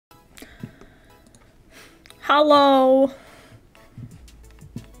Hello!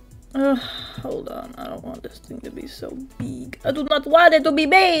 Hold on, I don't want this thing to be so big. I do not want it to be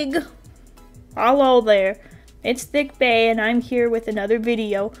big! Hello there, it's Thick Bay and I'm here with another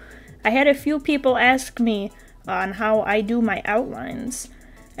video. I had a few people ask me on how I do my outlines,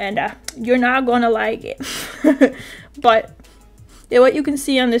 and you're not gonna like it. But what you can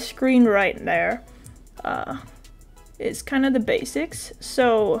see on the screen right there is kind of the basics.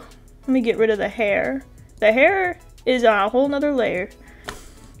 So let me get rid of the hair. The hair is on a whole nother layer.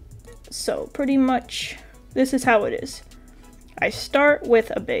 So pretty much this is how it is. I start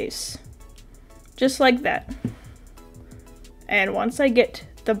with a base, just like that. And once I get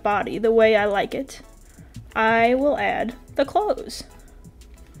the body the way I like it, I will add the clothes.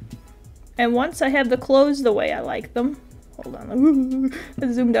 And once I have the clothes the way I like them, hold on,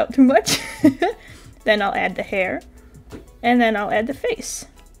 I zoomed out too much. Then I'll add the hair, and then I'll add the face.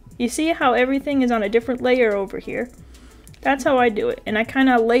 You see how everything is on a different layer over here? That's how I do it, and I kind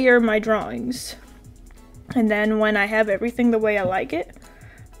of layer my drawings. And then when I have everything the way I like it,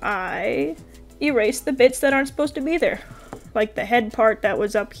 I erase the bits that aren't supposed to be there. Like the head part that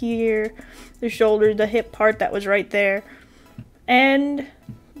was up here, the shoulder, the hip part that was right there. And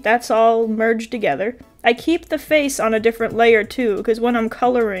that's all merged together. I keep the face on a different layer too, because when I'm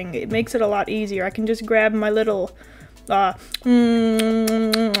coloring, it makes it a lot easier. I can just grab my little auto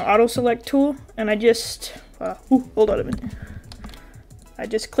select tool, and I just hold on a minute. I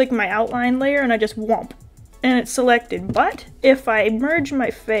just click my outline layer and I just whomp, and it's selected. But if I merge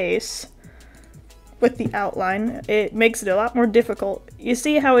my face with the outline, it makes it a lot more difficult. You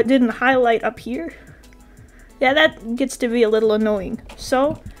see how it didn't highlight up here? Yeah, that gets to be a little annoying.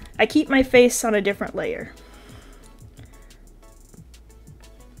 So I keep my face on a different layer.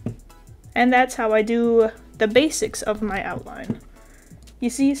 And that's how I do the basics of my outline. You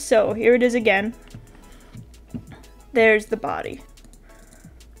see, so here it is again. There's the body.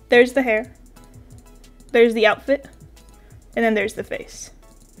 There's the hair. There's the outfit. And then there's the face.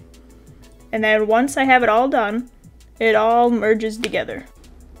 And then once I have it all done, it all merges together.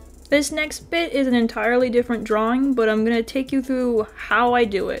 This next bit is an entirely different drawing, but I'm gonna take you through how I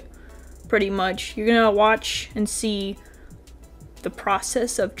do it, pretty much. You're gonna watch and see the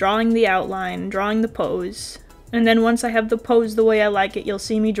process of drawing the outline, drawing the pose, and then once I have the pose the way I like it, you'll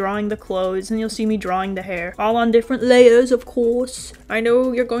see me drawing the clothes, and you'll see me drawing the hair. All on different layers, of course. I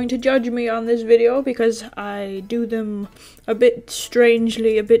know you're going to judge me on this video because I do them a bit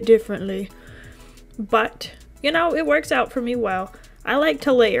strangely, a bit differently. But, you know, it works out for me well. I like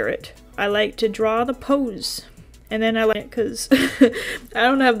to layer it. I like to draw the pose. And then I like it because I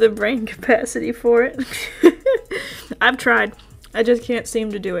don't have the brain capacity for it. I've tried. I just can't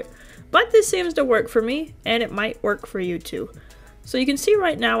seem to do it. But this seems to work for me, and it might work for you too. So you can see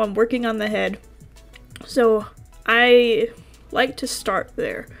right now I'm working on the head. So I like to start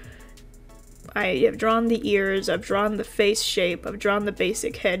there. I have drawn the ears, I've drawn the face shape, I've drawn the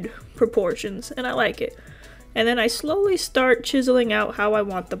basic head proportions, and I like it. And then I slowly start chiseling out how I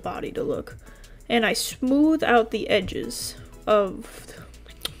want the body to look. And I smooth out the edges of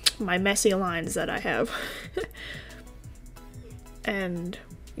my messy lines that I have. And,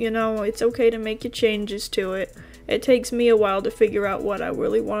 you know, it's okay to make your changes to it. It takes me a while to figure out what I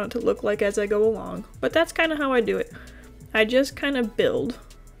really want it to look like as I go along. But that's kind of how I do it. I just kind of build.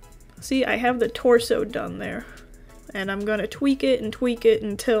 See, I have the torso done there. And I'm gonna tweak it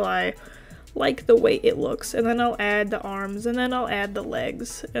until I like the way it looks. And then I'll add the arms, and then I'll add the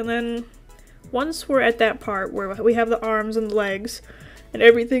legs. And then once we're at that part where we have the arms and legs and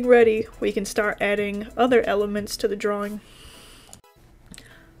everything ready, we can start adding other elements to the drawing.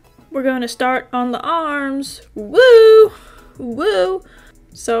 We're gonna start on the arms. Woo! Woo!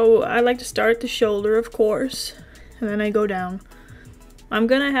 So I like to start at the shoulder, of course, and then I go down. I'm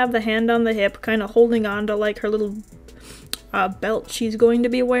gonna have the hand on the hip, kind of holding on to like her little belt she's going to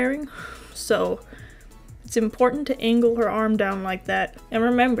be wearing. So it's important to angle her arm down like that. And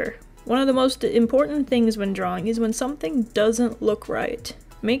remember, one of the most important things when drawing is when something doesn't look right.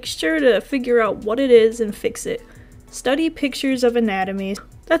 Make sure to figure out what it is and fix it. Study pictures of anatomy.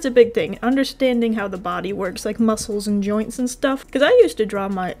 That's a big thing, understanding how the body works, like muscles and joints and stuff. Because I used to draw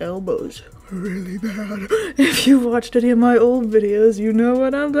my elbows really bad. If you watched any of my old videos, you know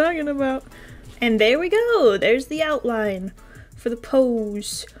what I'm talking about. And there we go, there's the outline for the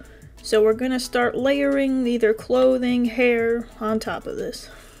pose. So we're gonna start layering either clothing, hair on top of this.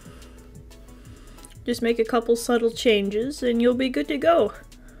 Just make a couple subtle changes and you'll be good to go.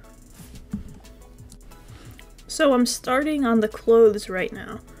 So I'm starting on the clothes right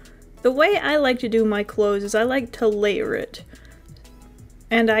now. The way I like to do my clothes is I like to layer it.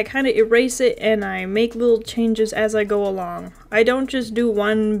 and I kind of erase it and I make little changes as I go along. I don't just do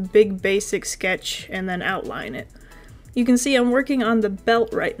one big basic sketch and then outline it. You can see I'm working on the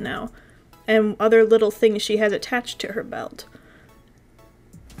belt right now and other little things she has attached to her belt.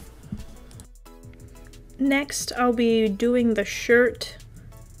 Next, I'll be doing the shirt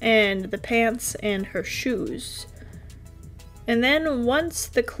and the pants and her shoes. And then once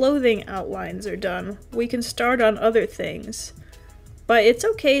the clothing outlines are done, we can start on other things. But it's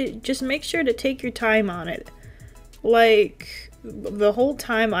okay, just make sure to take your time on it. Like, the whole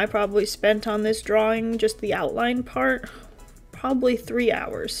time I probably spent on this drawing, just the outline part, probably 3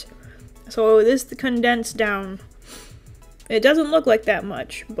 hours. So this condensed down. It doesn't look like that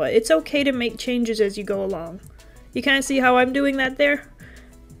much, but it's okay to make changes as you go along. You kind of see how I'm doing that there?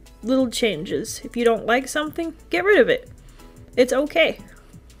 Little changes. If you don't like something, get rid of it. It's okay.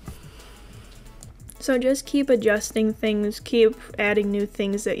 So just keep adjusting things, keep adding new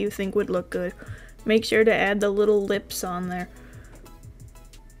things that you think would look good. Make sure to add the little lips on there.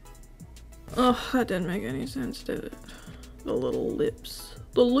 Oh, that didn't make any sense, did it? The little lips.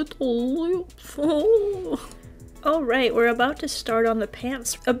 The little lips. Oh. Alright, we're about to start on the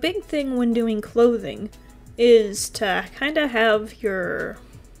pants. A big thing when doing clothing is to kind of have your...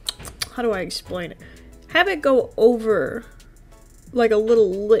 how do I explain it? Have it go over, like a little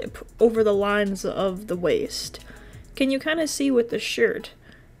lip, over the lines of the waist. Can you kind of see with the shirt?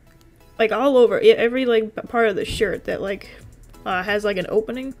 Like all over, every like part of the shirt that like has like an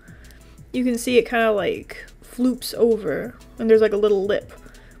opening, you can see it kind of like floops over, and there's like a little lip.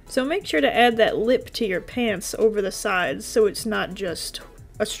 So make sure to add that lip to your pants over the sides so it's not just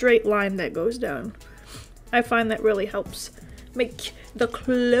a straight line that goes down. I find that really helps make the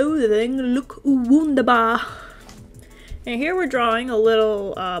clothing look wunderbar. And here we're drawing a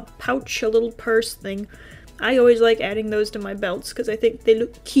little pouch, a little purse thing. I always like adding those to my belts because I think they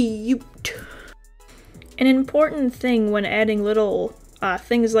look cute. An important thing when adding little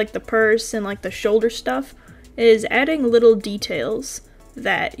things like the purse and like the shoulder stuff is adding little details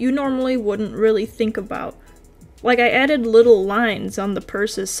that you normally wouldn't really think about. Like I added little lines on the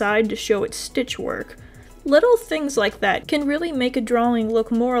purse's side to show its stitch work. Little things like that can really make a drawing look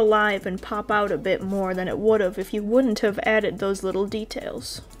more alive and pop out a bit more than it would have if you wouldn't have added those little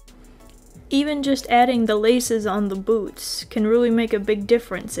details. Even just adding the laces on the boots can really make a big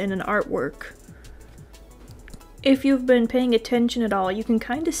difference in an artwork. If you've been paying attention at all, you can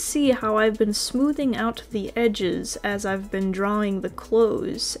kind of see how I've been smoothing out the edges as I've been drawing the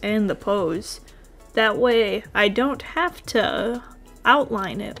clothes and the pose. That way, I don't have to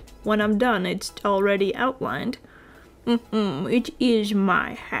outline it. When I'm done, it's already outlined. It is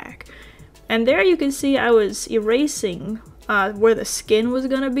my hack. And there you can see I was erasing where the skin was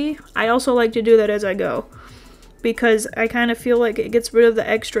gonna be. I also like to do that as I go, because I kind of feel like it gets rid of the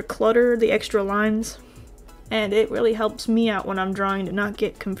extra clutter, the extra lines. And it really helps me out when I'm drawing to not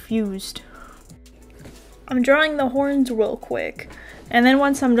get confused. I'm drawing the horns real quick, and then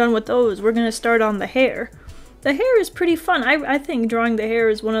once I'm done with those, we're gonna start on the hair. The hair is pretty fun. I think drawing the hair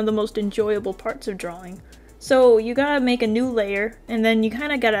is one of the most enjoyable parts of drawing. So you gotta make a new layer, and then you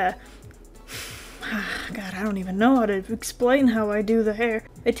kinda gotta... God, I don't even know how to explain how I do the hair.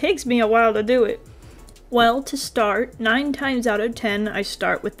 It takes me a while to do it. Well, to start, 9 times out of 10, I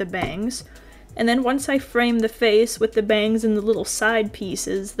start with the bangs. And then once I frame the face with the bangs and the little side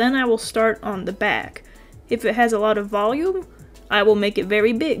pieces, then I will start on the back. If it has a lot of volume, I will make it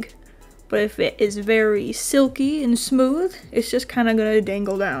very big. But if it is very silky and smooth, it's just kind of going to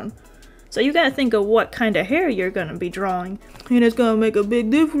dangle down. So you got to think of what kind of hair you're going to be drawing. And it's going to make a big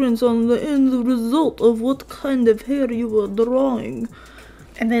difference on the end result of what kind of hair you are drawing.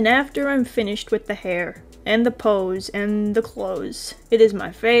 And then after I'm finished with the hair, and the pose, and the clothes, it is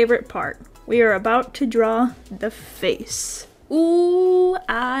my favorite part. We are about to draw the face. Ooh,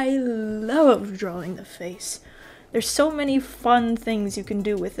 I love drawing the face. There's so many fun things you can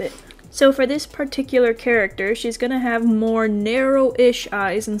do with it. So for this particular character, she's gonna have more narrow-ish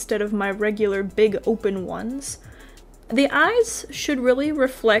eyes instead of my regular big open ones. The eyes should really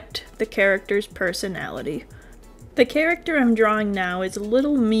reflect the character's personality. The character I'm drawing now is a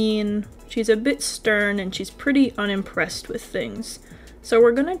little mean, she's a bit stern, and she's pretty unimpressed with things. So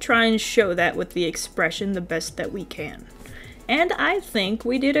we're gonna try and show that with the expression the best that we can. And I think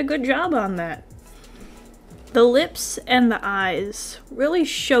we did a good job on that. The lips and the eyes really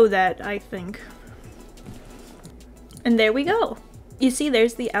show that, I think. And there we go. You see,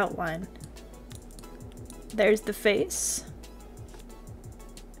 there's the outline. There's the face.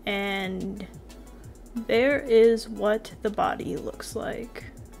 And there is what the body looks like.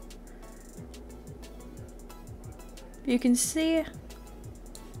 You can see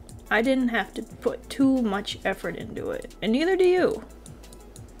I didn't have to put too much effort into it, and neither do you,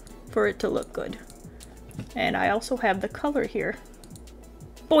 for it to look good. And I also have the color here.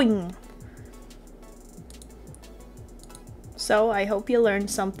 Boing! So I hope you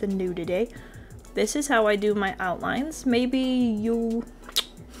learned something new today. This is how I do my outlines. Maybe you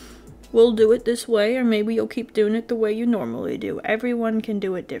will do it this way, or maybe you'll keep doing it the way you normally do. Everyone can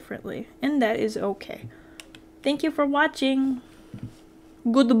do it differently, and that is okay. Thank you for watching.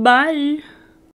 Goodbye.